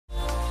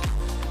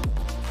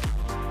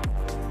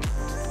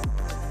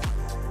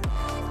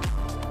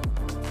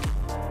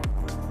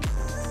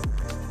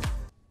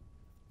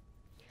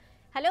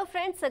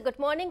Friends good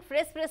morning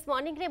fresh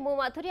morning रे मु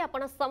माधुरी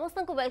आपण समस्त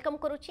को वेलकम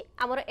करूची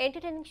हमर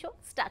एंटरटेनिंग शो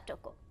स्टार्ट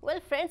को। वेल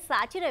फ्रेंड्स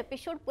आज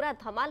एपिसोड पूरा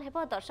धमाल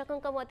हेबो दर्शकों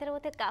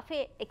मध्य काफी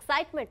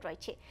एक्साइटमेंट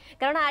रही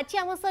कारण आज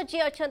आम सह जी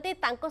अच्छा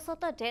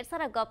सहित ढेर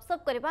सारा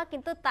गपसप करबा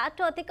किंतु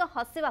ताठू अधिक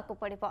हसवा को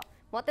पड़ो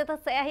मते तो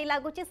सया ही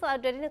लगुच सो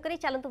डेरी न करी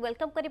चलतु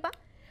वेलकम करबा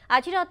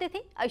आज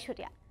अतिथि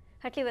Aishwarya.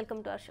 Hartley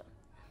welcome to our show.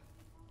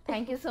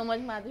 Thank you so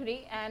much, Madhuri,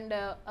 and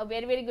a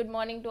very good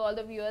morning to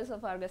all the viewers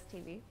of Argus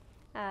TV.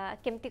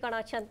 केमती कौन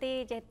अच्छा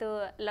जेहेतु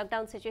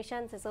लॉकडाउन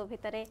सिचुएशन से सब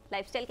भितर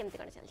लाइफस्टाइल केमती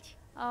कौन चलछि?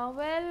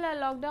 वेल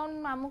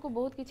लॉकडाउन हमको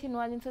बहुत किसी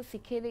नुआ जिनस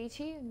शिखे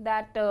देछि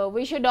that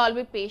we should all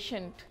be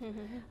patient.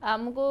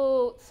 हमको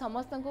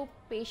समस्त को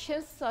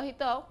पेशेंस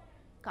सहित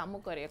काम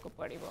करिया को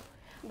पड़िबो।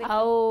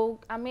 आउ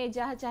आमे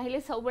जहा चाहिले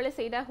सब बेले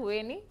सेटा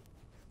हुएनी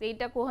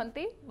सेटा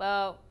कहंती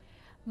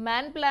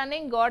मैन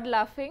प्लानिंग गॉड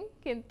लाफिंग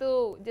किंतु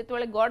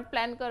जेतबेले गॉड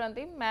प्लान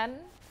करंती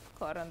मैन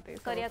करंती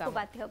करिया को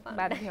बाध्य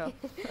बाध्य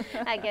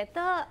आगे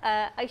तो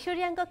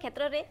ऐश्वर्या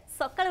क्षेत्र रे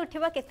सकाळ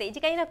उठिबा केते जे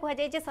काई ना कहै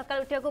जाय जे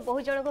सकाळ उठिया को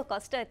बहुत जण को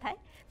कष्ट थाए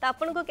त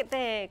आपन को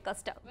केते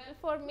कष्ट? वेल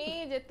फॉर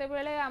मी जेते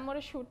बेले हमर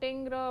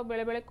शूटिंग रो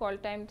बेले बेले कॉल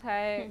टाइम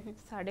थाए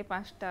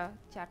 5:30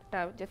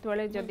 4टा जेते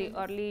बेले जदी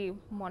अर्ली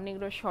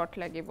मॉर्निंग रो शॉट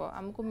लागिबो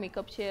हमको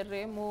मेकअप चेयर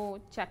रे मो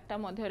 4टा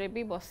मध्य रे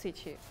भी बसी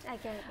छी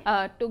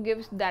to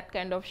give that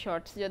kind of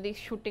shots जदी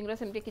शूटिंग रो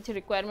सेमते किछ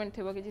रिक्वायरमेंट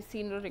थेबो किछ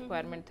सीन रो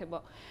रिक्वायरमेंट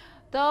थेबो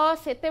तो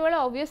सेते बेले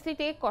ऑब्वियसली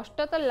टे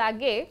कष्ट तो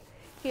लागे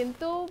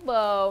किंतु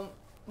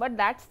but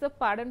that's the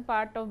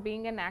part of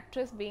being an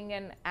actress being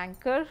an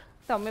anchor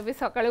तमे भी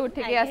सकाळे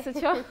उठी के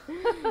आसछो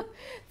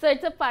so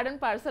it's a part and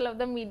parcel of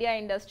the media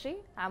industry.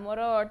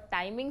 हमरो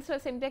टाइमिंग्स रो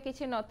सेमते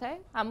किछि न थाए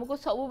हमको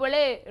सब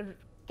बेले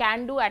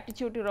कैन डू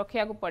एटीट्यूड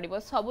रखिया को पड़िबो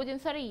सब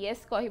जिंस रे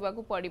यस कहिबा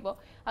को पड़िबो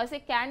आ से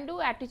कैन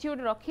डू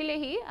एटीट्यूड रखिले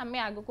ही हमें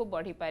आगो को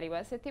बढ़ी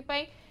पारिबा। सेति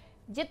पई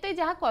जेते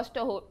जहा कष्ट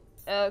हो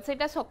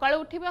सेटा सकाळ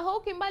उठिबा हो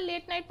किबा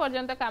लेट नाइट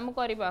पर्यंत काम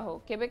करिबा हो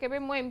केबे केबे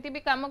मो एमती भी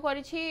काम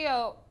करिछि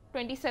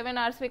 27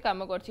 आवर्स भी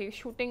काम करछि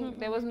shooting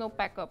there was no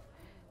pack up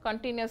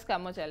continuous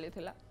काम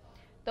चलीथिला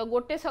तो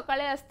गोटे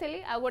सकाळे आस्थली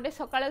आ गोटे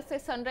सकाळे से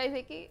सनराइज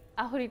है कि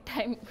आहुरी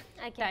टाइम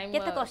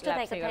केते कष्ट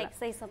थाय कथा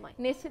सही समय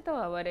निश्चित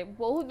भाबरे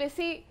बहुत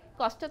बेसी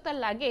कष्ट त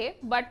लागे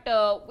but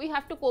we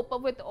have to cope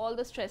up with all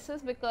the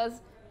stresses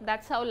because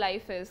that's how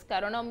life is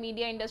कारण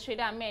मीडिया इंडस्ट्री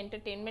रे हमें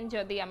एंटरटेनमेंट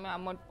जदी हमें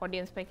हम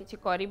ऑडियंस पे किछि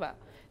करिबा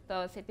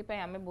तो सेति पय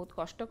हमें बहुत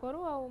कष्ट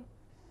करू आ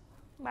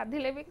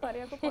बाधिले भी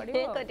करिया को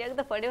पड़ियो करिया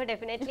तो पड़ियो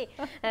डेफिनेटली।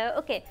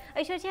 ओके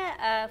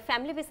ऐश्वर्या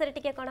फैमिली विषय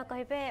टिके कोन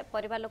कहबे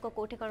परिवार लोक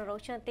कोठी कोन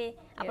रहउछंती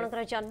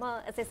आपनकर जन्म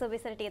से सब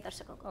विषय टिके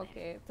दर्शक को?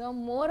 ओके तो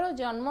मोर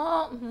जन्म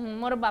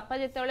मोर बापा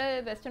जेतेले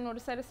वेस्टर्न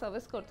ओडिसा रे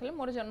सर्विस करथले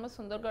मोर जन्म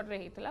सुंदरगढ़ रे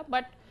हितला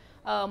but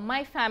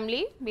my family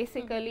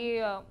basically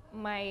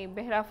my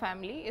behra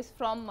family is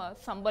from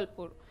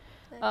Sambalpur.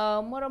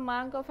 मोर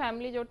मां का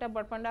फैमिली जोटा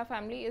Barpanda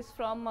family is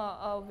from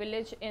a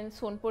village in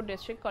Sonpur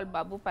district called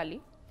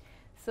Babupali.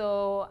 So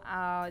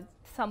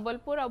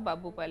Sambalpur और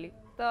बाबूपाली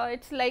तो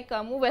इट्स लाइक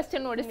मु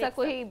वेस्टर्न ओडिशा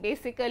को ही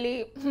बेसिकली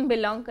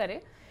बिलोंग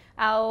करे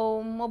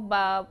आउ मो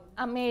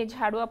आमे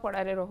झाड़ुआ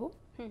पड़ा रे रहू।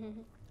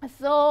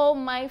 So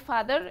my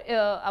father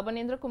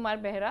Avanindra Kumar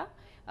Behera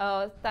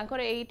तांकर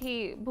एठी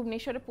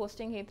Bhubaneswar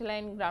posting हेतला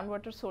in ground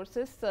water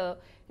sources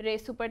रे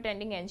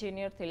सुपरिटेंडिंग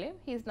इंजीनियर थिले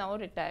ही इज नाउ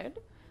रिटायर्ड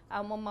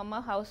आ मो मामा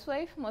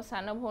हाउसवाइफ मो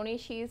सानो भोणी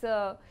she is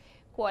a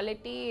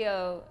quality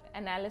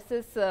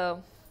analysis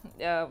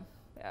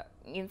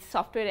in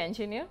software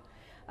engineer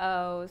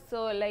so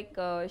like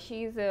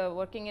she is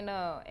working in a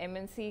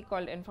MNC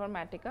called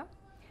Informatica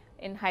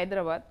in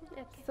Hyderabad.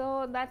 Okay. So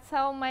that's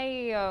how my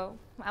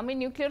I'm a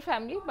nuclear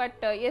family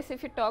but yes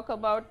if you talk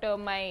about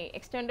my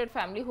extended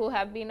family who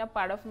have been a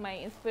part of my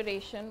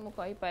inspiration mu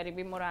kahi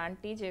paribi more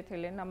aunty जे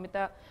थेले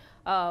नमिता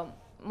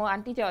मो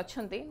aunty J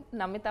अछंती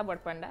Namita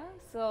Barpanda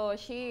so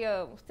she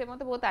से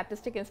मते बहुत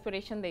artistic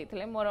inspiration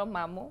देइथिले मोर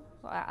मामू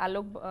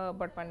आलोक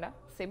बड़पंडा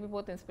से भी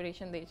बहुत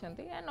inspiration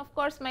देइछंती end of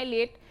course my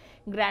late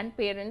grand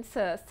parents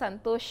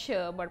Santosh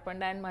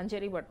Barpanda and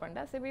मंजरी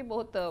बड़पंडा से भी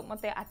बहुत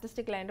मते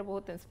आर्टिस्टिक लाइन रे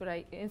बहुत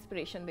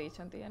inspiration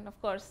देइछंती end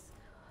of course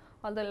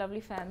all the lovely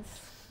fans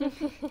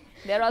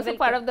they are also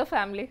part of the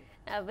family.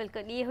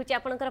 बिल्कुल ये हूँ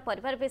आपनकर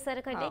परिवार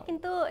विषय कहले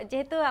किंतु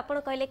जेहेतु आपण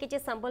कहले कि जे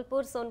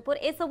संबलपुर सोनपुर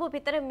ए सब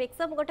भितर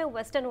मिक्सअप गोटे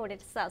वेस्टर्न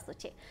ओडिशा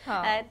आसुचे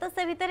तो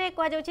से भितर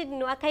कह जाउची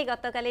नुआखाई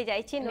गतकाली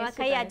जाइछि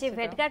नुआखाई आज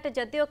भेटघाट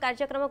जदियो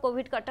कार्यक्रम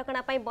कोविड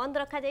कटकणा पई बंद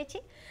रखा जाइछि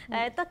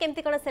तो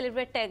केमती कोन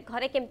सेलिब्रेट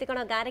घरे केमती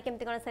कोन गां रे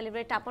केमती कोन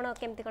सेलिब्रेट आपण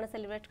केमती कोन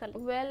सेलिब्रेट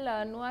करले? वेल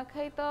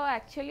नुआखाई तो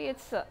actually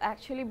it's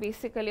actually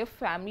basically a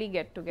family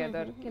get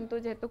together किंतु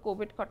जेहेतु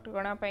कोविड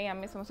कटकणा पई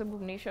आमे समस्त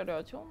भुवनेश्वर रे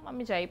अछु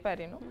आमे जाई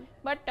पारिनु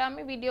बट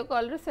आमे वीडियो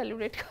कॉल रे सेलिब्रेट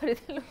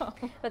करदिलो।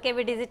 ओके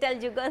भी डिजिटल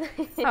जुग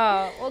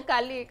हां ओ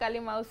काली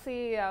मौसी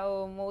आ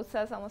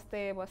मौसा समस्त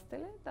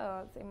बसतेले तो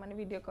से माने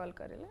वीडियो कॉल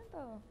करले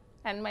तो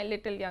and my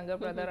little younger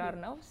brother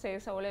Arnav से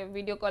सबले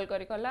वीडियो कॉल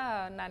करी कहला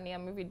नानी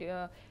आम वीडियो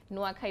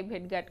नुआ खाई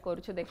भेटघाट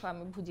करूछु देखो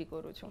आम भुजी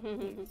करूछु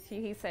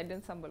he said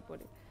in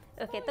Sambalpuri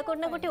okay तो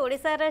कोना गोटे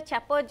ओडिसा रा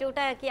छाप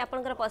जोटा कि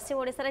आपनकर पश्चिम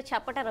ओडिसा रा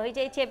छापटा रही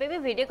जाई छे एबे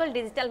वीडियो कॉल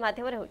डिजिटल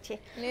माध्यम रे होछि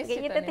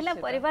ये तो थिला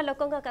परिवार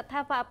लोकन कथा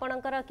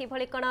आपनकर कि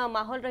भली कोन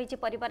माहौल रही छे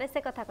परिवार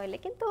से कथा कहले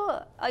किंतु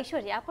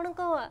ऐश्वर्या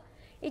आपनको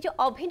ये जो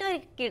अभिनय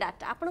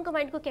क्रीडाटा आपन को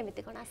माइंड को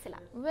केमिति कोन आसिला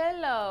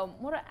वेल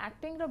मोर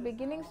एक्टिंग रो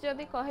बिगिनिंग्स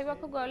जदी कहबा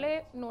को गले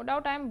no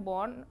doubt I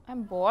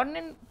am born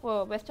in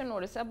western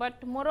Odisha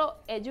but more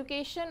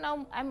education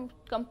I am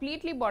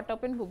completely bought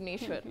up in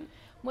Bhubaneswar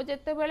मो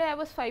जते बेले I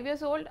was 5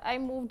 years old I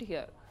moved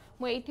here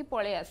मो एठी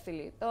पळे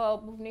आसिली तो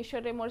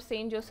भुवनेश्वर रे मोर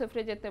सेंट जोसेफ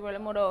रे जते बेले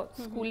मोर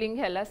स्कूलिंग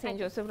हैला सेंट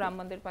जोसेफ राम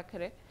मंदिर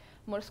पाखरे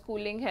मोर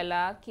स्कूलिंग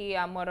हैला कि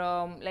आमर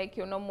like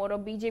you know more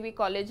BJB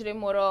college रे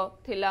मोर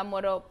थिला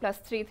मोर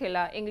 +3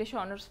 थिला इंग्लिश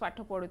ऑनर्स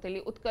पाठ पढुतली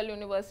उत्कल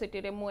यूनिवर्सिटी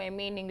रे मु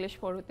MA in English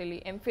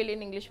पढुतली MPhil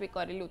in English भी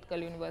करली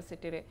उत्कल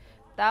यूनिवर्सिटी रे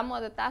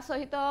ता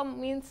सहित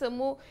मीन्स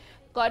मु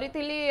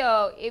करितली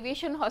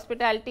aviation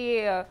hospitality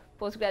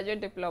post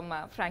graduate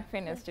diploma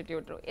Frankfinn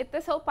institute रो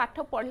एते सब पाठ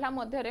पढला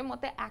मध्ये रे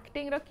मते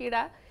एक्टिंग रो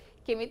कीड़ा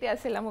केमिति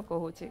आसिला मो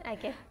कहूची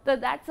तो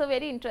that's a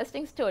very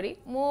interesting story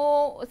मो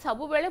सब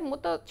बेले मु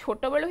तो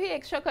छोट बेलु ही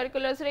एक्स्ट्रा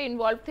करिकुलर्स रे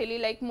इन्वॉल्व थिली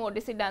लाइक मो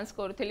ओडिसी डांस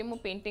करथली मु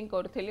पेंटिंग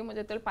करथली मु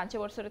जते 5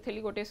 वर्ष रे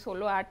थिली गोटे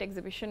सोलो आर्ट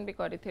एग्जीबिशन भी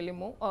करथली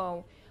मु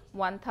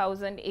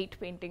 1008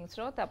 पेंटिंग्स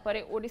रो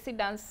तापरे Odissi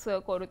dance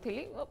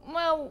करूथली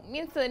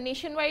means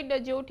nation wide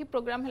जोठी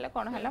programme हला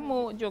कोन हला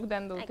मो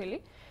योगदान दोथली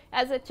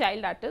as a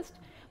child artist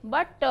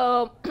but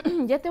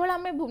जते बेला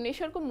हमें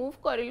भुवनेश्वर को मूव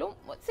करिलु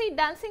से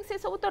डांसिंग से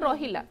सब तो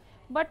रहिला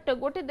बट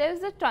गोटे देयर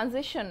इज अ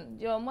ट्रांजिशन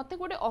जो मते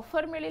गोटे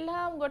ऑफर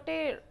मिलिला गोटे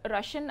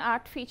रशियन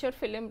आर्ट फीचर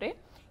फिल्म रे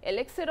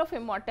एलेक्सिर of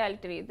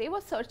immortality they were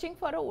searching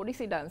for a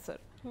Odissi dancer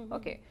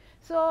okay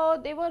so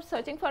they were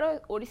searching for a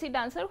Odissi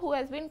dancer who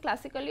has been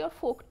classically और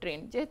फोक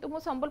ट्रेन्ड जेहेतु मो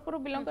Sambalpur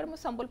belong कर मो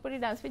संबलपुरी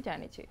डांस भी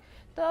जानि छी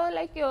तो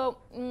लाइक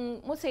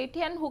मो सेठी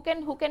and who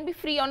can be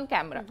free on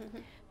camera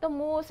तो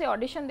मु से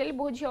ऑडिशन देली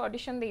बहुत जी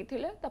ऑडिशन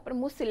देइथिले तापर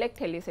मु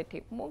सिलेक्ट हेली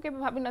सेठी मु के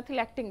भाबी नथिल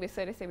एक्टिंग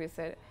विषय से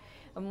विषय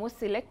मु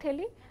सिलेक्ट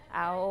हेली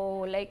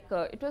आओ like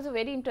it was a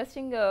very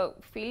interesting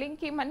feeling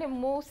कि माने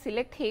मु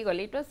सिलेक्ट हे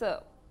गली इट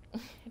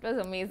वाज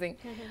अमेजिंग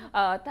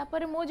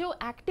तापर मु जो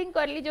एक्टिंग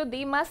करली जो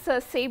 2 मास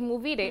से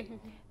मूवी रे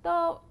तो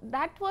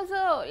that was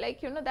a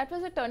like you know that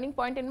was a turning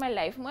point in my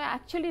life मैं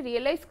एक्चुअली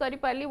रियलाइज करि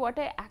पारली what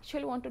I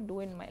actually want to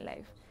do in my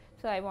life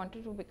so I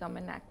wanted to become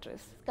an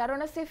actress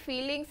कारण से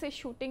feeling से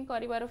shooting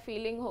करिवार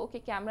feeling हो कि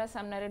camera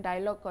सामने रे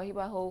dialogue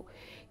कहिबा हो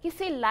कि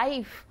से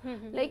लाइफ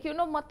लाइक यू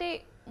नो मते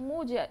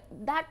मु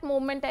दैट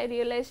मोमेंट आई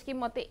रियलाइज कि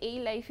मते एई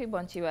लाइफ ही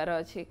बंचीवार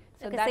अछि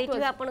सो दैट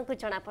वाज आपन को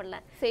जणा पड़ला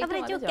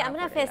तबरे जो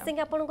कैमरा फेसिंग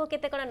आपन को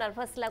केते कोन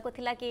नर्वस लागो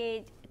थिला कि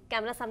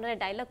कैमरा सामने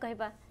डायलॉग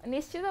कहबा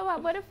निश्चित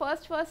भाबरे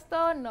फर्स्ट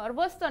तो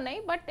नर्वस तो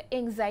नहीं बट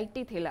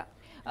एंजाइटी थिला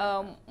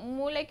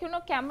मु like you know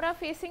camera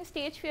facing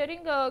stage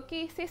fearing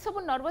कि से सब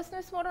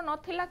नर्वसनेस मोर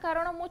नथिला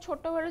कारण मु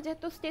छोट बेल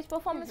जेतु स्टेज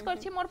परफॉर्मेंस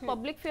करछि मोर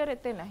पब्लिक फियर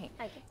एते नाही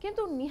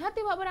किंतु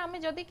निहाती भाबरे आमे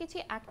जदी किछि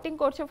acting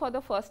करछो for the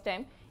first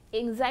time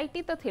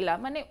anxiety तो थिला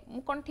माने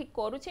कोन ठीक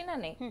करूछि ना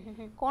नै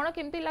कोन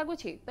केमती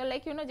लागुछि तो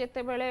लाइक यू नो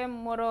जेते बेले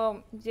मोर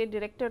जे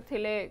डायरेक्टर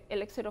थिले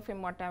एलेक्सिर ऑफ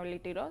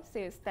इमॉर्टैलिटी रो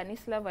से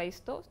स्टैनिस्लाव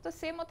वाइस्तो तो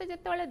से मते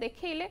जेते बेले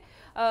देखैले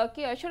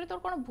कि ऐश्वर्या तोर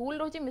कोन भूल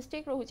रहउछि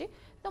मिस्टेक रहउछि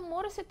तो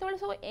मोर सेते बेले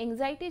सब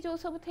एंजाइटी जो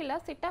सब थिला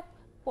सेटा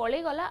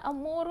पळे गला आ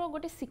मोर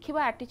गोटे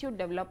सिखिबा एटीट्यूड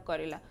डेवलप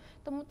करिला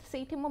तो मु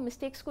सेठी मो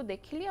मिस्टेक्स को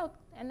देखिली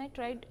and I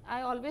tried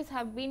I always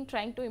have been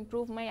trying to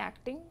improve my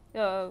acting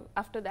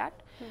after that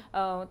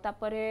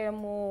तापरे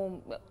मु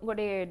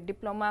गोटे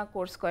डिप्लोमा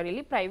कोर्स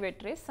करिली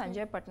प्राइवेट रे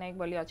संजय पटनायक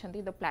बोली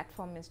अछंती द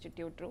प्लेटफॉर्म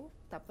इंस्टीट्यूट रो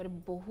तापरे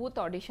बहुत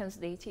ऑडिशंस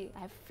देछि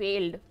आई हैव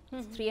फेल्ड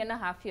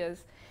 3.5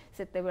 years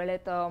सेते बेले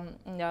तो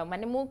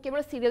माने मु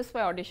केवल सीरियल्स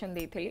पे ऑडिशन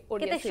देइथली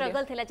ओडिया केते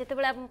स्ट्रगल थिला जेते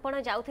बेले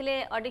आपण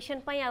जाउथिले ऑडिशन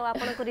पई आ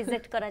आपण को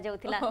रिजेक्ट करा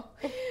जाउथिला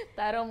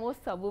तारो मु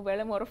सब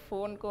बेले मोर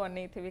फोन को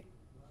अनैथिबी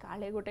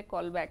काले गोटे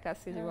कॉल बैक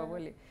आसी जीवा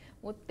बोली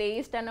मु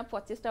 23 टा ना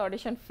 25 टा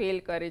ऑडिशन फेल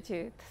करे छे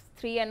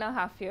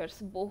 3.5 years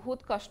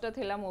बहुत कष्ट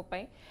थिला मो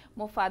पई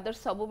मो फादर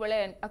सब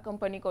बेले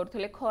अकंपनी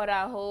करथले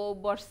खरा हो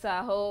वर्षा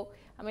हो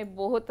हमें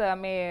बहुत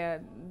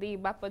हमें दी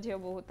बाप झे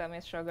बहुत हमें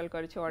स्ट्रगल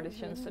करे छे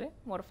ऑडिशंस रे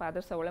मोर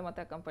फादर सब बेले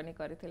मते अकंपनी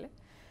करथिले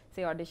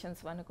से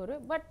ऑडिशंस मान करे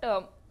बट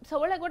सब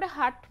बेले गोटे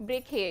हार्ट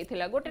ब्रेक हे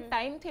थिला गोटे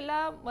टाइम थिला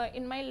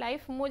इन माय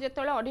लाइफ मु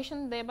जेतले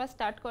ऑडिशन देबा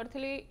स्टार्ट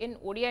करथिली इन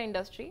ओडिया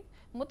इंडस्ट्री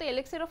मु तो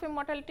एलेक्सिर ऑफ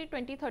इमॉर्टैलिटी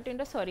 2013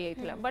 रे sorry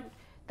आइथिला but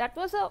that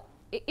was a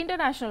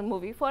international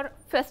movie for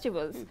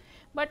festivals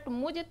but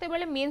मु जेते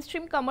बेले मेन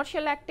स्ट्रीम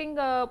कमर्शियल एक्टिंग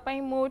पई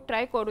मु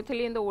try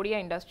करूथिली in the Odia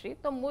industry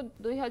तो मु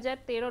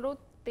 2013 रो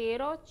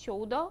 13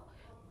 14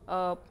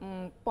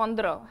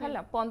 15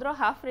 हला 15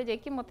 हाफ रे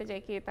जाकी मते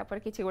जाकी तापर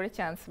किछि गोटे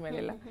चांस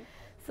मिलेला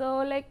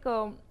so like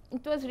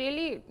it was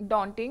really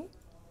daunting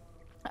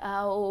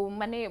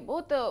माने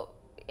बहुत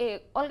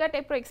अलगा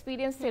टाइप रो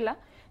एक्सपीरियंस थिला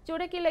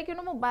जोड़ा कि लाइक यू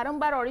नो मो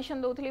बारंबार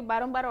ऑडिशन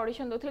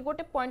दउथली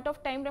गोटे पॉइंट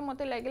ऑफ टाइम रे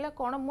मते लागला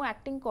कोन मु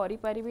एक्टिंग करि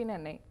परिबी ना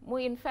नै मु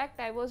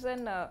in fact I was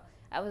an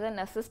I was an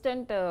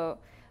assistant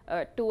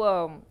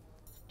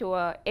to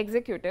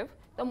executive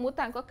तो मु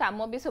तांको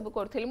काम भी सब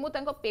करथली मु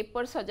तांको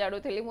पेपर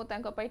सजाडुथली मु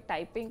तांको पई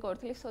typing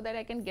करथली so that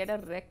I can get a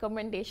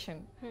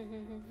recommendation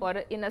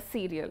for in a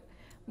serial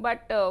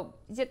but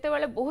जेते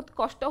बेले बहुत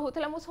कष्ट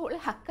होतला मु सब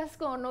आकाश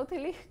को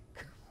अनौथली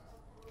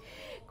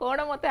कौन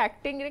मत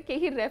एक्टिंग रे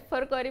केही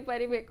रेफर करि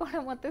परिबे कौन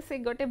मत से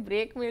गोटे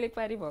ब्रेक मिली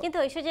परिबो किंतु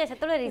ऐश्वर्या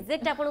सेतले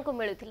रिजेक्ट आपन को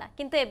मिलुथिला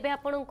किंतु एबे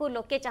आपन को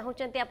लोके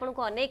चाहुचंती आपन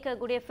को अनेक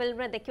गुडी फिल्म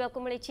रे देखिबा को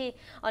मिलिछि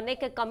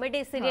अनेक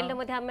कॉमेडी सीरियल रे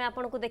मध्ये हमें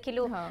आपन को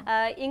देखिलु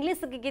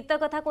इंग्लिश गीत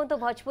कथा कोन तो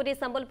भोजपुरी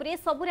संबलपुरी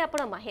सब रे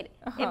आपन माहिर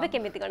एबे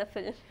केमिति कोन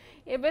फिल्म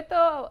एबे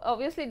तो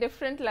ऑब्वियसली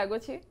डिफरेंट लागो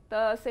छी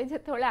तो से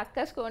जेतले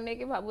आकाश को ने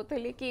कि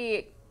भाबुथली कि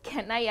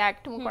कैन आई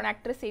एक्ट मु कोन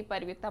एक्ट्रेस हे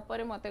पारबी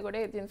तापर मते गोटे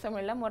जिंस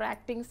मिलला मोर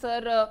एक्टिंग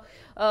सर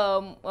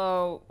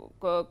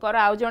कर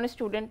आउ जण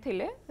स्टूडेंट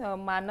थिले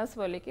मानस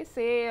बोले कि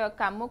से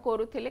काम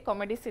करूथिले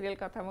कॉमेडी सीरियल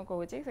कथा म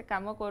कहू छी से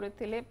काम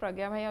करूथिले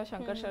प्रज्ञा भाई और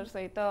शंकर सर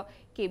सहित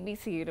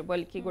केबीसी रे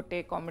बल्कि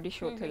गोटे कॉमेडी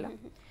शो थिला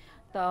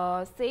तो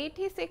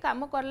सेठी से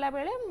काम करला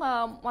बेले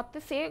मते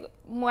से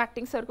मु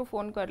एक्टिंग सर को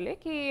फोन करले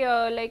कि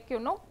like you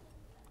know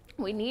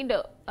we need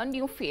a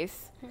new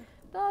face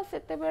तो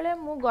सेते बेले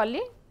मु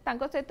गली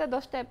तांको सहित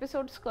 10टा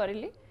एपिसोड्स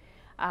करली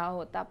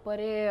आउ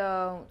तापरे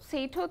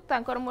सेठो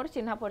तांकर मोर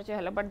चिन्हा परिचय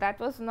हला but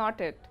that was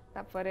not it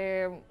तापरे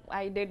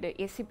आई डिड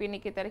एसीपी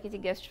निकितार किछि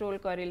गेस्ट रोल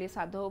करली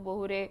साधो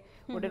बहुरे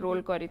गोटे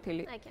रोल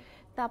करिथिली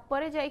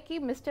तापरे जाय कि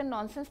मिस्टर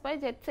नॉनसेंस पाई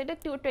सेटा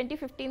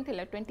 2015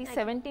 थिला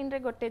 2017 रे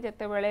गोटे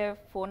जते बेले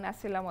फोन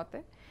आसिला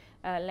मते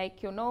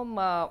लाइक यू नो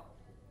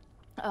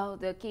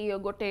कि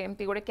गोटे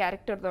एमती गोटे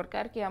कैरेक्टर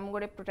दरकार कि हम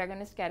गोटे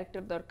प्रोटैगनिस्ट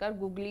कैरेक्टर दरकार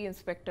गुगली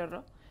इंस्पेक्टर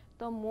रो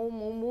तो मु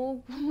मु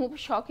मु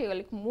शॉक हे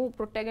गली मु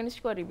प्रोटैगनिस्ट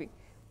करिवि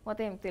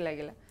मते एमती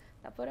लागिला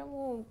तापरे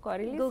मु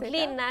करिली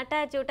गुगली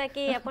नाटा जोटा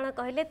कि आपण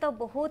कहले तो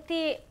बहुत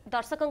ही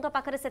दर्शकन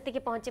पाखरे सेति कि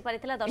पहुंची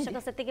पारिथिला दर्शक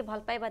सेति कि भल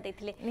पाइबा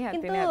देथिले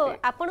किंतु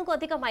आपण को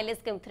अधिक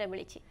माइलेज केमथरे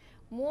मिली छी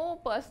मो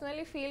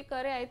पर्सनली फील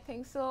करे आई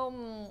थिंक सो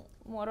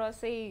मोर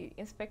से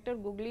इंस्पेक्टर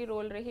गुगली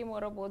रोल रे ही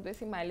मोर बहुत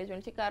बेसी माइलेज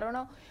मिली कारण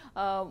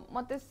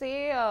मते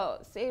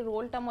से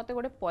रोल ता मते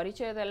गोटे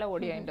परिचय देला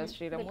ओडिया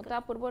इंडस्ट्री रे मु ता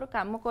पूर्व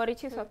काम करी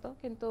छी सत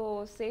किंतु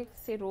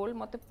से रोल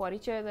मते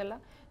परिचय देला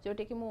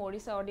जोटे कि मु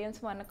ओडिसा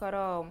ऑडियंस मानकर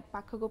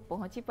पाख को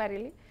पहुंची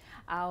पारिली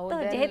आ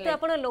तो जेहेतु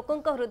आपण लोकन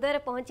को हृदय रे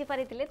पहुंची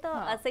पारिथिले तो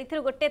सेइथि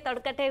गोटे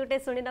तडकाटे गोटे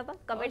सुनि दबा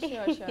कॉमेडी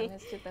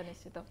निश्चित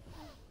निश्चित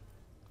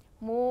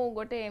मो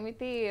गोटे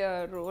एमिति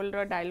रोल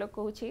रो डायलॉग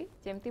कहू छी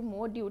जेमति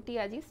मो ड्यूटी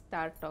आज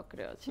स्टार टॉक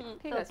रे अछि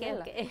ठीक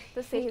अछि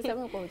तो से हिसाब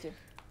में कहू छी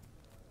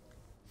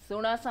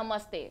सुना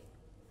समस्ते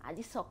आज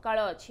सकाळ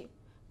अछि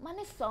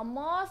माने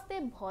समस्ते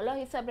भलो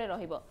हिसाब रे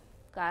रहिबो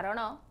कारण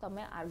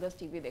तमे आर्गस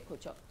टीवी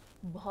देखुछ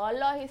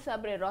भलो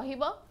हिसाब रे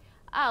रहिबो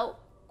आ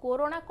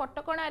कोरोना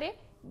कटकणा रे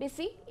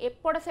बेसी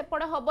एपड़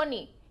सेपड़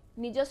हबनी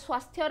निज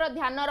स्वास्थ्य रो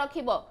ध्यान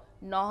रखिबो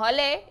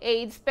नहले ए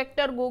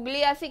इंस्पेक्टर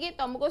गुगली आसिकी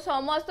तुमको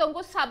समस्त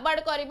को साबाड़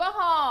करबो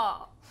हां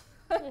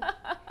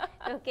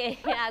ओके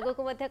आगो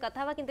को मध्ये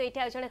कथा बा किंतु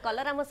एठी जने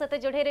कलर हम सते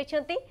जोड़े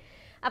रहिसंती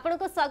आपन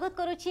को स्वागत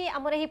करूची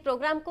हमर एही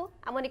प्रोग्राम को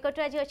हम निकट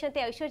राजी अछंती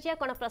ऐश्वर्या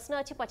कोन प्रश्न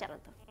अछि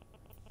पचारंत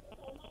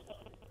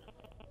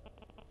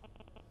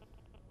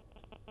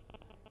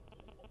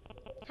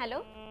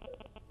हेलो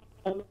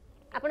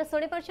आपन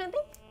सुनि परछंती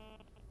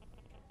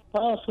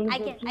हां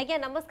सुनि आज्ञा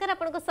नमस्कार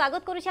आपन को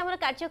स्वागत करूची हमर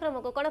कार्यक्रम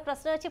को कोन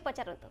प्रश्न अछि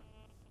पचारंत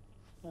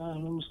हां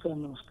नमस्कार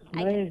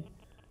नमस्कार मैं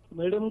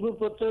मैडम को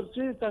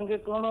पचारची तांके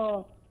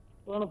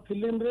कोन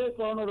फिल्म रे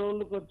कोन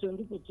रोल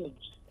करचंदी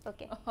पचारची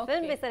ओके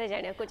फिल्म विषय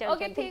जानिया को चाहते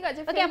ओके ठीक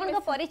अछि ओके आपन को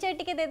परिचय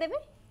टिके दे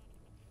देबे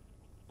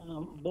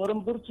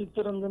बरमपुर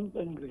चित्तरंजन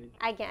पेंग्रे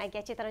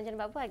आज्ञा चित्तरंजन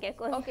बाबू आज्ञा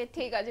को ओके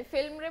ठीक अछि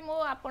फिल्म रे मो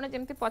आपण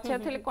जेमति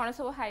पछारथिले कोन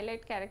सब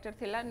हाइलाइट कैरेक्टर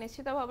थिला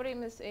निश्चित भाव रे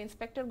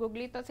इंस्पेक्टर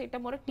गुगली तो सेटा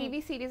मोर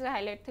टीवी सीरीज रे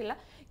हाइलाइट थिला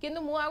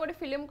किंतु मु आ गोटे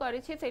फिल्म करी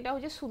छी सेटा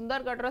होजे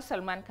सुंदरगढ़ रो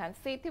सलमान खान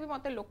सेथि भी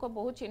मते लोक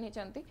बहुत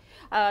चिन्हिचंती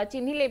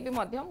चिन्हिले भी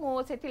मध्य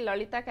मो सेथि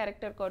ललिता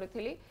कैरेक्टर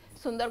करथिली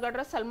सुंदरगढ़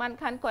रो सलमान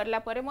खान करला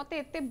परे मते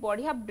एते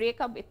बढ़िया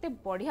ब्रेकअप एते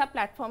बढ़िया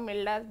प्लेटफॉर्म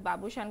मिलला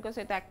बाबूशान को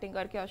सहित एक्टिंग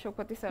करके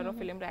अशोकपति सर रो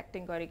फिल्म रे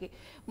एक्टिंग करके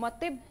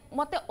मते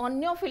मते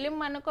अन्य फिल्म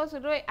मानक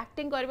रो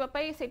एक्टिंग करबा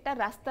पई सेटा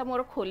रास्ता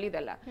मोर खोली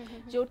देला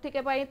जोथि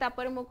के पई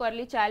तापर मु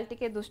करली चाल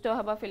टिके दुष्ट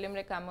हवा फिल्म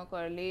रे काम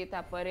करली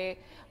तापरे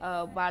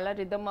बाला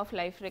रिदम ऑफ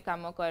लाइफ रे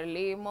काम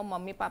करली मो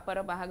मम्मी पापा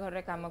रो बाहा घर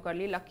रे काम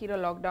करली लकी रो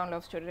लॉकडाउन लव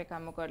स्टोरी रे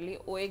काम करली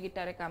ओए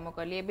गिटार रे काम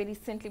करली एबे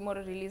रिसेंटली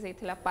मोर रिलीज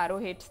हेथिला पारो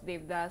हिट्स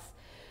देवदास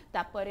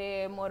तापरे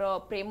मोर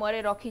प्रेम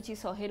रे रखिछि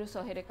सहेरु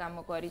सहेरे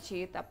काम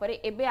करिछि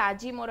तापरे एबे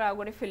आजी मोर आ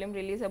गोटे फिल्म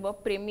रिलीज हेबो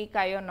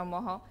प्रेमिकाय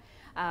नमः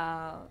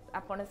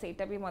आपण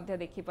सेटा भी मध्य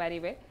देखि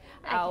पारिबे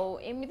आ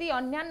एमिति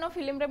अन्यान्य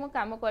फिल्म रे मो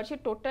काम करछि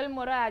टोटल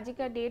मोर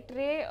आजिका डेट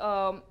रे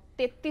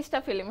 33टा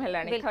फिल्म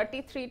हेलानी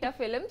 33टा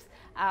फिल्म्स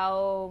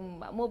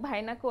मो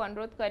भाईना को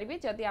अनुरोध करी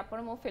जदि आप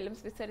मो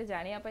फिल्म्स विषय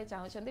जानापी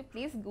चाहते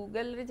प्लीज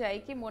गूगल रे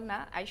जाइए मो ना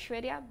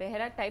ऐश्वर्या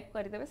बेहरा टाइप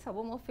करदे सब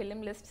मो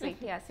फिल्म लिस्ट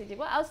से आसीज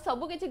आ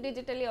सब किसी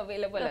डिजिटली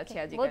अवेलेबल अच्छे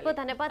आज बहुत बहुत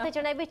धन्यवाद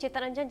जनाबी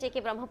चित्तरंजन जी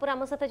की ब्रह्मपुर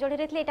आम सहित जोड़ी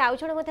रही आउ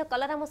जड़े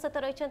कलर आम सहित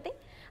रही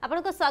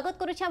आपको स्वागत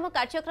करुच्छे आम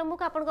कार्यक्रम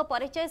को आपन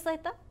परिचय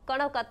सहित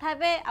कौन कथा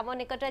आम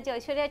निकट आज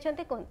ऐश्वर्या अच्छा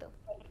कहतु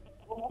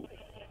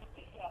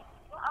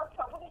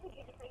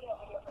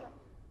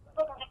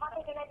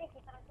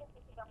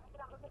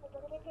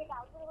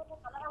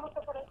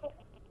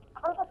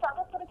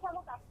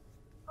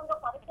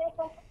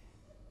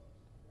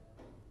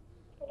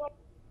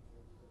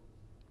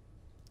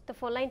तो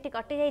फोन लाइन टी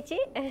कटि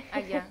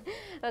जाइए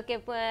ओके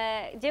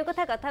जो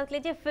कथा होते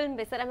जे फिल्म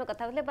विषय में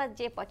कथा होते बा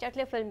जे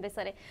पचारे फिल्म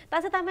विषय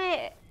सहित आम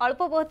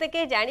अल्प बहुत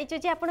के जानीचु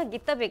जे आप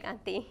गीत भी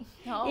गाती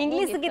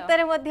इंग्लिश गीत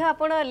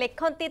रे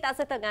लेखती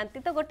सहित गाती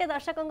तो गोटे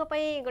दर्शकों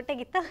गोटे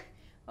गीत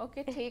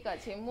ओके ठीक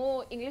अच्छे मु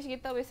इंग्लिश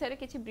गीत विषय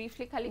किसी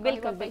ब्रीफली खाली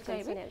कहबा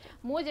चाहिए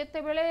मु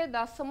जेते बेले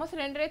 10वीं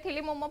श्रेणी रे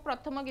थिली मो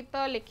प्रथम गीत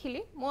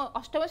लिखिली मो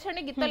 8वीं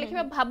श्रेणी गीत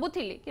लिखिबा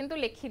भाबुथिली किंतु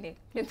लिखिनी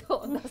किंतु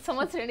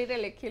 10वीं श्रेणी रे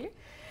लिखिली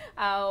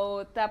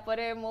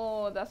तापरे मो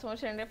 10वीं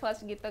श्रेणी रे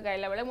फर्स्ट गीत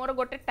गाइला बेले मोर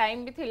गोटे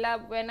टाइम भी थिला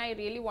when I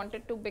really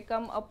wanted to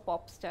become a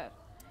pop star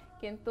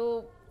किंतु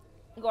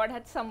God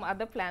had some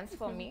other plans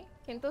for me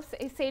किंतु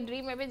से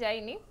ड्रीम एबे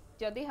जाइनी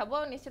जदि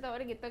हबो निश्चित भाव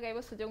गीत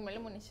गाइबा सुजोग मिले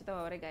मु निश्चित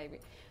भाव गाइबी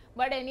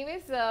बट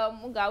एनीवेज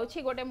मु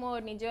गाउछि गोटे मो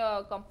निज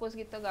कंपोज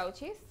गीत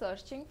गाउछि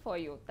सर्चिंग फॉर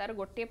यू तार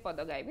गोटे पद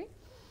गाइबी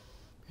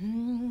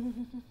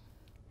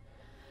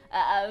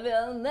I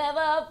will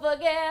never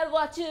forget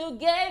what you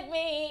gave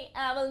me.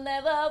 I will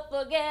never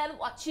forget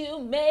what you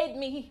made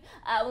me.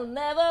 I will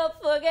never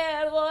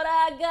forget what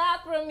I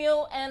got from you.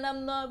 And I'll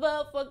never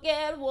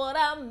forget what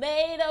I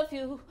made of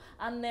you.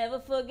 I'll never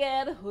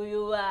forget who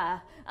you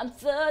are. I'm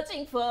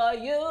searching for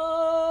you.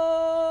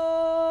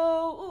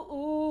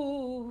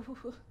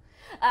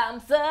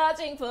 I'm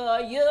searching for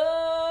you.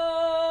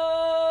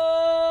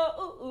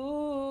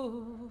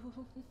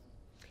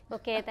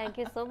 Okay thank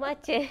you so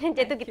much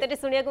जेतु गीत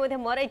सुनिया को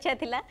मोर इच्छा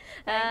थिला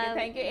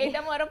thank you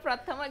एटा मोर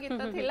प्रथम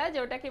गीत थिला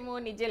जोटा कि मो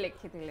निजे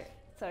लिखिथिले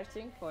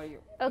searching for you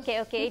okay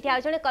okay एठी आ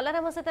जने कलर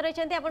हम सहित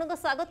रहिचंती आपन को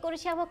स्वागत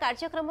करूछि हम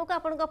कार्यक्रम को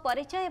आपन को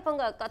परिचय एवं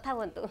कथा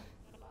होंतु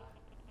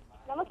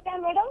नमस्कार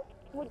मैडम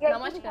मुझे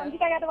नमस्कार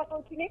संगीता यादव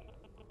बताउछि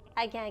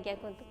आज्ञा आज्ञा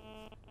कोंतु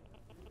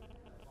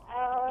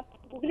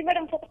गुगली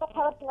मैडम से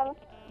कथा होतला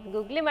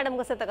गुगली मैडम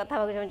को सहित कथा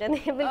हो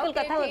चाहते बिल्कुल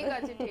कथा हो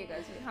ठीक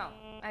अछि हां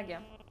आज्ञा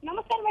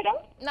नमस्कार मैडम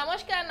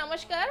नमस्कार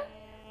नमस्कार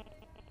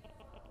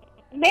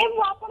मैं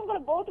आपन को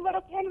बहुत बड़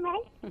fan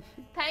ma'am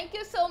thank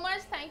you so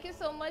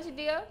much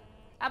dear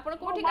आपन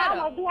कोठी का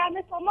कर मधुआ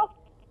में समस्त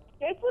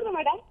जयपुर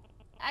मैडम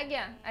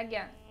आज्ञा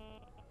आज्ञा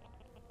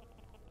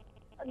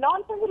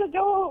नॉन संगीत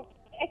जो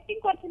एक्टिंग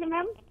करथिले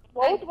मैम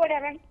बहुत बढ़िया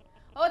ma'am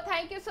O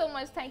thank you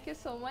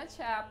so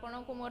much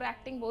आपन को मोर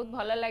एक्टिंग बहुत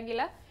भलो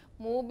लागिला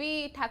मु भी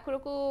ठाकुर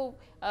को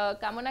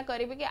कामना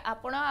करिबे कि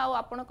आपण आ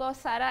आपण को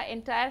सारा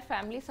एंटायर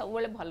फैमिली सब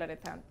बेले भलो रे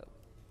थांतो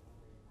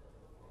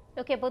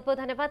ओके बहुत बहुत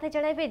धन्यवाद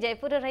जणाइबे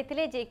जयपुर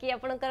रही जे कि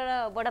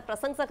आपनकर बड़ा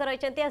प्रशंसक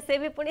रही से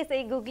भी पुणी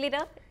से गुगली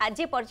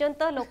आज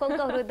पर्यंत लोकों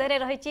हृदय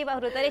रही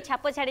हृदय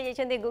छाप छाड़ी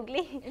जाइछन्ते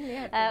गुगली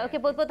ओके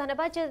बहुत बहुत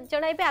धन्यवाद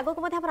जणाइबे आगो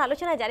को मध्ये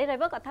आलोचना जारी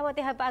रहबो कथा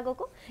मध्ये हेबा आगो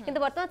को किंतु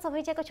वर्तमान समय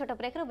एक छोट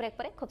ब्रेक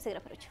पर खूब शीघ्र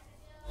फेरुछु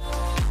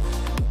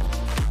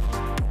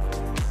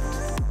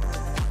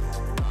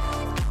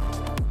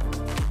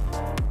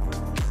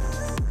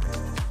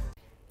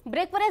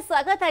ब्रेक पर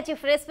स्वागत आज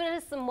फ्रेश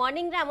फ्रेश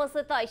मॉर्निंग रे आम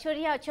सहित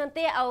ऐश्वर्या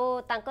अच्छे आउ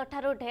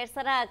ढेर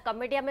सारा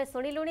कमेडी आम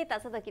शुणिलुणी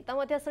सहित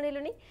गीत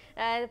शुणिलुणी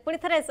पुणी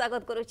थे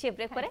स्वागत करुच्छे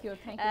ब्रेक पर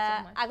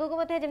आग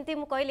को जमी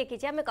मुझे कहली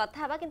कि आम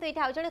कथा हाँ कि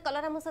आउ जड़े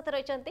कलर आम सहित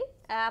रही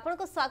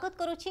आपन स्वागत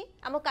करुच्छी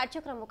आम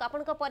कार्यक्रम को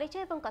आपन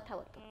परिचय और कथा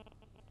बोलते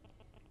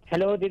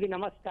हेलो दीदी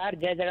नमस्कार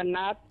जय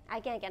जगन्नाथ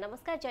आज्ञा आज्ञा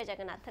नमस्कार जय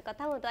जगन्नाथ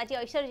कथा बोलते आज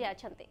ऐश्वर्या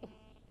अच्छा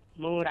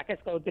मु राकेश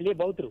कहूली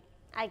बहुत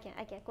आज्ञा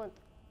आज्ञा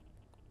कहतु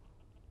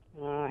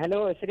हेलो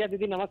ऐश्वर्या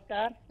दीदी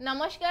नमस्कार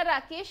नमस्कार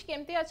राकेश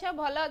केमती अच्छा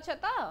भलो अच्छा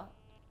तो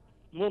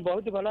मु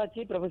बहुत भलो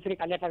अच्छी प्रभु श्री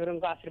कालिया ठाकुर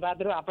को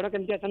आशीर्वाद रो आपण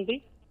केमती अछंती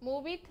मु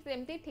भी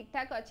सेमती ठीक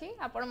ठाक अच्छी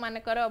आपण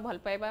मानकर भल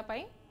पाइबा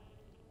पई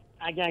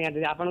आज्ञा आज्ञा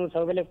दीदी आपण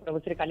सब बेले प्रभु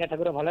श्री कालिया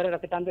ठाकुर भलो रे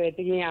रखितांतो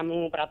एतिकी हम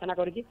प्रार्थना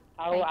करूची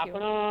आ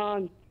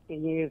आपण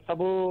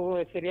सब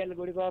सीरियल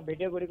गुडी को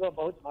वीडियो गुडी को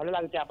बहुत भलो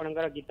लागुची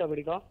आपनकर गीत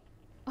गुडी को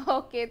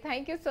okay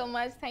thank you so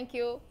much thank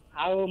you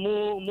आउ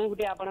मु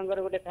गोटे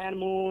आपनकर गोटे फैन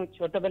मु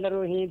छोट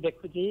बेलरू ही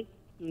देखुची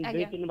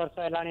 2-3 वर्ष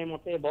हेलानी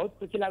मते बहुत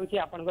खुशी लागुची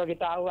आपनकर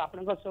गीत आउ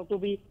आपनकर शो को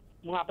भी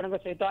मु आपनकर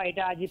सहित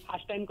एटा आज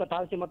फर्स्ट टाइम कथा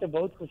होची मते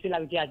बहुत खुशी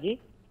लागुची आज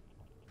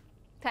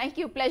thank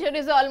you pleasure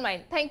is all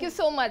mine thank you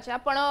so much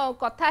आपण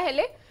कथा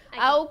हेले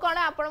आउ कोन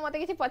आपण मते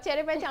किछि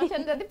पचारे पे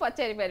चाहछन जदी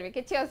पचारि परबे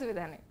किछि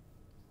असुविधा नै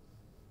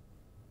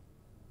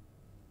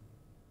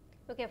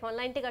ओके फोन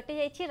लाइन टी कटि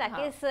जाइछि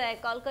राकेश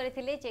कॉल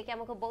करथिले जे कि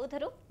हमको बहुत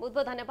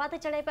बहुत धन्यवाद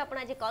जणाइबे आपण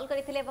आज कॉल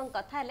करथिले एवं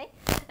कथा हले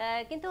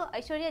किंतु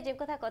ऐश्वर्या जे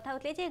कथा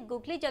होतले जे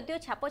गुगली जदियो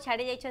छाप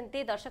छाड़ी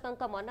जाइछंती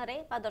दर्शकंक मन रे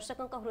बा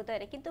दर्शकंक हृदय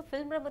रे किंतु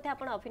फिल्म रे मध्ये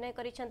आपण अभिनय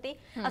करिछंती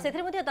आ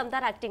सेथरे मध्ये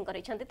दमदार एक्टिंग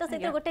करिछंती तो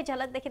सेते गोटे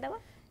झलक देखि दबा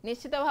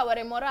निश्चित भाव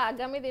रे मोर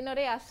आगामी दिन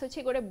रे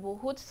आसुछि गोटे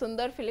बहुत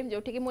सुंदर फिल्म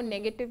जोठी कि मो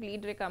नेगेटिव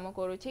लीड रे काम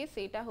करूछि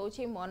सेटा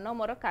होछि मन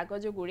मोर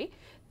कागज गुड़ी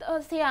तो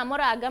से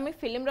हमर आगामी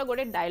फिल्म रो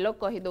गोटे डायलॉग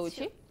कहि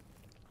दउछि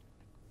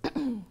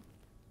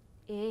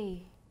ए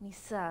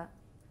निशा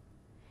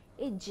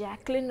ए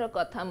जैकलिन रो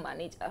कथा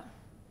मानी जा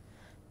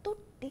तो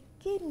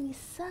टिके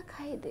निशा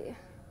खाई दे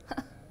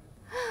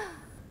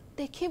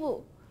देखिबो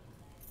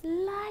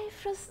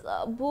लाइफ रे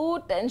सबू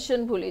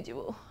टेंशन भूली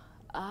जीवो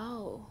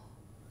आओ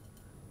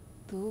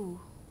तू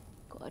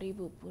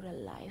करिबो पूरा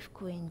लाइफ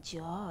को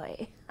एंजॉय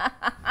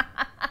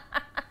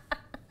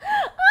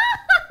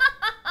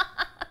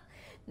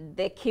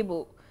देखिबो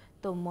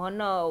तो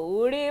मन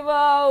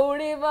उड़ीबा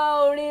उड़ीबा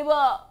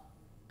उड़ीबा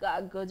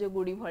कागज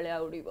गुड़ी भलिया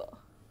उड़ीबा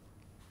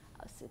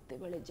आ सेते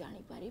बेले जानि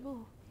पारिबो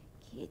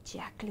कि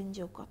जैकलिन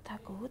जो कथा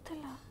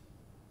कहूतला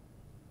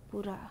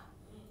पूरा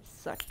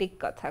सटीक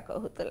कथा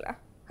कहूतला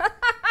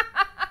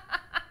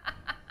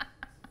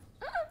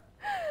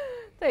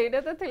तो एटा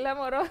तो थिला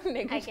मोर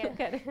नेगेटिव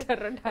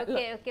कैरेक्टर डालो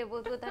ओके ओके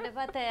बहुत बहुत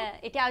धन्यवाद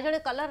एटी आ जणे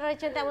कलर रहि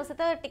छते हम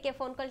सहित टिके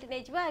फोन कॉल नै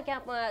जिबा कि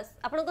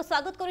आपन को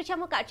स्वागत करू छी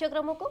हम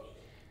कार्यक्रम को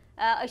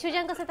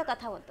ऐश्वर्या का सहित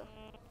कथा होतो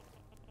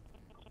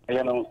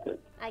आज्ञा नमस्ते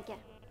आज्ञा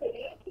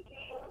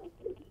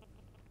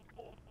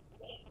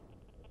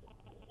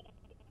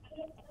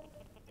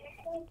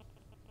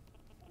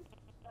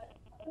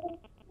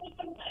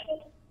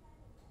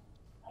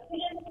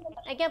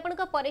आज्ञा आपन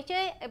का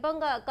परिचय एवं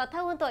कथा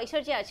होतो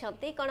ऐश्वर्या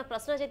अछंती कोन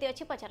प्रश्न जति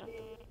अछि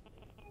पचारंतु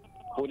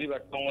पूरी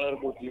बाटमंगलर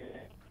कोठी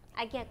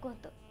आज्ञा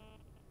कहतो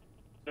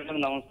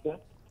नमस्ते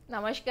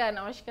नमस्कार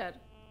नमस्कार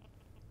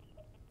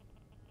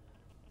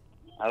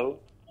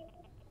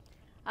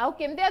आउ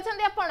केमते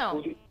अछंती आपण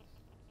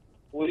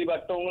पूरी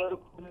बाटमंगलर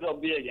कोठी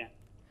रबी आज्ञा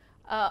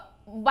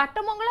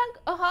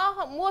बाटमंगला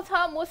हाँ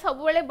मो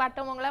सब बेले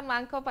बाटमंगला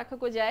मां को पाख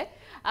को जाए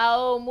आ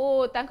मो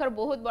तांकर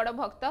बहुत बड़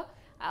भक्त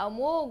आ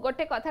मो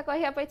गोटे कथा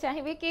कहिया पे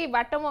चाहिबी कि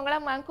बाटमंगला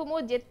मां को मो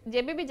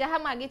जेबे भी जहा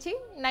मागी छी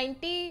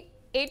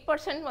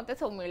 98% मते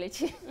सब मिले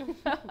छी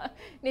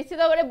निश्चित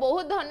भाबरे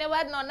बहुत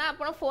धन्यवाद नना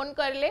आपण फोन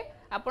करले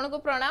आपण को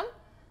प्रणाम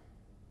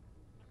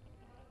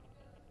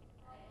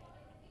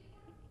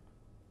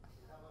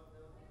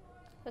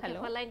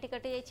हेलो लाइन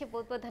टिकट जाइछि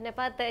बहुत बहुत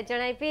धन्यवाद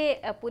जणाइबी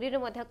पुरी रो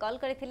मध्ये कॉल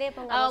करथिले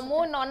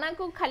मो नना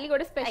को खाली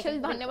गोटे स्पेशल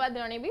धन्यवाद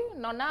जणेबी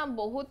नना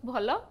बहुत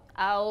भलो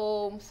आ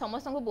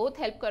समस्त को बहुत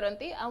हेल्प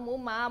करंती आ मो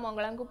मां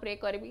मंगला को प्रे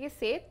करबी कि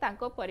से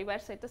तांको परिवार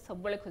सहित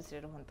सब बेले खुशी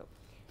रहंतो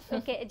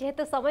ओके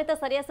जेहेतु समय तो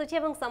सरी आसुछि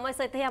एवं समय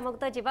सहित ही हमक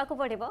तो जीवा को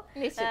पड़िबो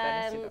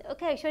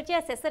ओके ऐश्वर्या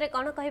शेष रे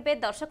कोन कहिबे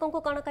दर्शकों को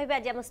कोन कहिबे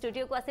आज हम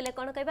स्टूडियो को आसिले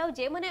कोन कहिबे आ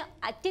जे माने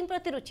एक्टिंग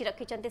प्रति रुचि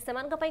रखिचंती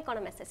सेमान का पई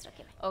कोन मेसेज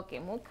रखिबे ओके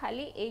मु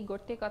खाली ए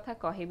गोटे कथा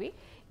कहिबी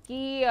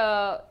कि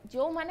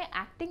जो माने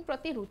एक्टिंग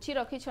प्रति रुचि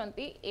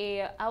रखिचंती ए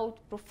आ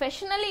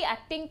प्रोफेशनली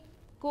एक्टिंग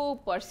को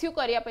परस्यू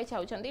करिया पे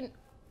चाहउचंती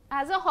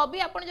एज अ हॉबी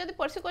आपण जदी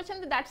परस्यू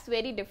करछंती दैट्स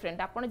वेरी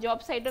डिफरेंट आपण जॉब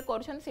साइड रे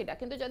करछंती सेटा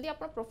किंतु जदी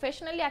आपण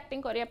प्रोफेशनली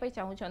एक्टिंग करिया पे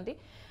चाहउचंती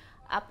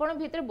आपण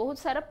भीतर बहुत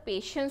सारा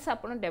पेशेंस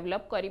आपण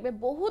डेवलप करिवे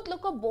बहुत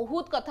लोक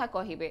बहुत कथा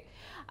कहिबे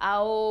आ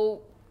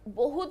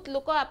बहुत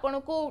लोक आपण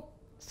को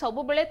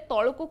सब बेले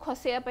तळ को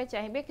खसेया पे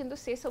चाहिबे किंतु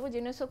से सब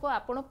जिनिस को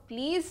आपण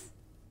प्लीज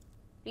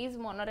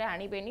मन रे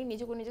आनिबेनी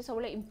निज को निज सब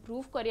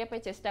इम्प्रूव करिया पे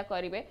चेष्टा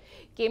करिवे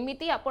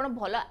केमिति आपण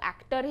भलो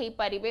एक्टर हेई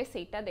पारिबे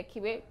सेटा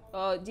देखिबे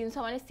जिंस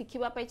माने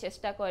सिखिबा पे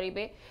चेष्टा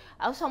करिवे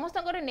आ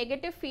समस्तकर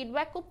नेगेटिव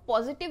फीडबैक को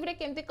पॉजिटिव रे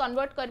केमिति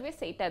कन्वर्ट करिवे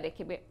सेटा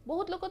देखिबे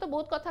बहुत लोक तो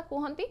बहुत कथा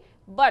कहंती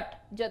बट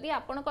जदी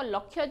आपण को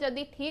लक्ष्य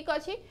जदी ठीक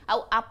अछि आ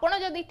आपण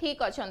जदी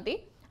ठीक अछंती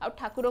आ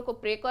ठाकुर को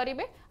प्रे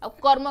करिवे आ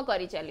कर्म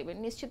करि चलिबे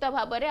निश्चित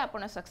भाव रे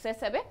आपण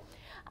सक्सेस हेबे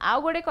आ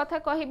गोटे कथा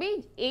कहबी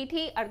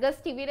एठी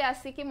अर्गस टीवी रे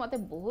आसी कि मते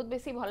बहुत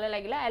बेसी भलो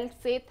लागिला I will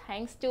say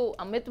thanks to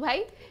Amit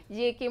भाई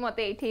जे कि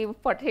मते एठी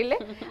पठेले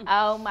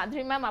आ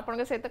माधुरी मैम आपन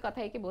के सहित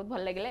कथा कि बहुत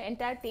भलो लागिला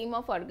entire team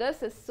of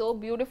Argus is so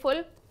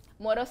beautiful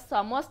मोर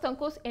समस्त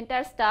को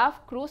एंटायर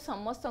स्टाफ क्रू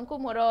समस्त को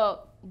मोर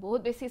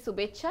बहुत बेसी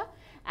शुभेच्छा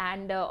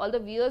एंड ऑल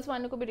द व्यूअर्स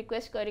मान को भी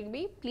request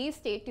करिबी please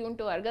stay tune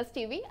to Argus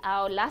TV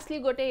uh lastly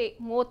गोटे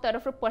मो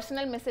तरफ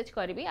पर्सनल मेसेज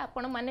करिबी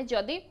आपण माने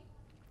जदी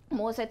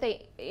मो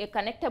सहित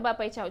कनेक्ट होगा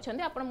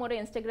चाहते आप मोर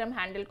इंस्टाग्राम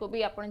हैंडल को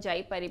भी आप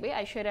जापरेंगे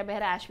ऐश्वर्या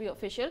बेहरा आशवी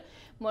ऑफिशियल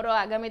मोर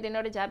आगामी दिन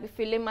में जहाँ भी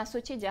फिल्म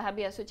आसूची जहाँ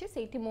भी आसूची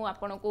से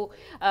मुझे को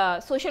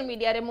सोशल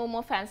मीडिया रे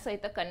मो फैंस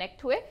सहित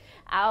कनेक्ट हुए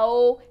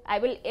आई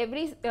विल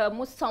एवरी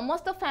मु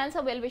समस्त फैंस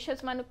और वेल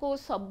विशर्स मान को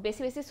सब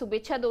बेसी बेसी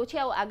शुभेच्छा दूसरी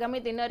आगामी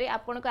दिन में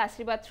आपण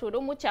आशीर्वाद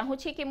थ्रू मुझे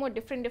चाहूँगी कि मुझे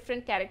डिफरेंट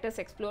डिफरेंट कैरेक्टर्स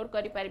एक्सप्लोर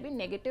करी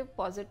नेगेटिव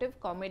पॉजिटिव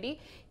कॉमेडी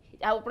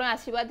आप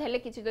आशीर्वाद हेल्ले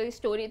किसी जो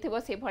स्टोरी थी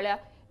से भाया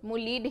मु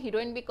लीड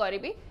हीरोइन भी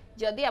करी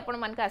जदि आपण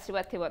मान का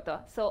आशीर्वाद थिबो तो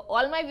so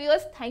all my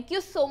viewers thank you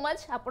so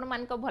much आपण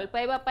मान को भल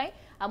पाइबा पई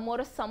आ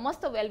मोर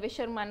समस्त वेल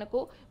विशर मान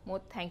को मो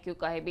थैंक यू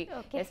कहबी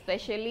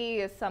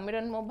स्पेशली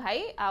समीरन मो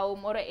भाई आ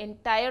मोर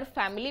entire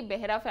family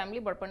Behera family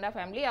Barpanda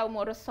family आ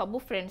मोर सब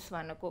फ्रेंड्स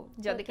मान को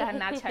जदि कहा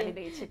ना छाड़ी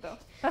देई छी तो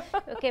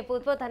ओके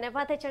बहुत बहुत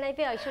धन्यवाद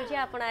जणाइबे ऐश्वर्य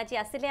आपण आज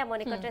आसिले हम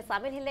निकट रे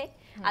शामिल हेले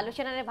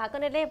आलोचना रे भाग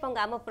नेले एवं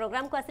हम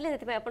प्रोग्राम को आसिले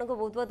सेति आपण को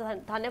बहुत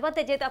बहुत धन्यवाद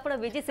जेत आपण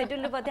बिजी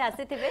शेड्यूल मध्ये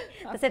आसीथिबे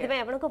तो सेति में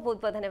आपण को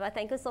बहुत बहुत धन्यवाद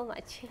thank you so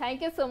much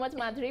thank you so much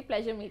Madhuri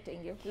pleasure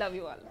meeting you love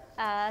you all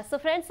so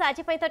friends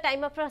आज पई तो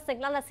टाइम ऑफ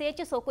सिग्नल आसी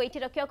सो को एठी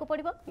रखिया को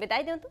पड़िबो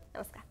विदाई देंतु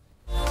नमस्कार।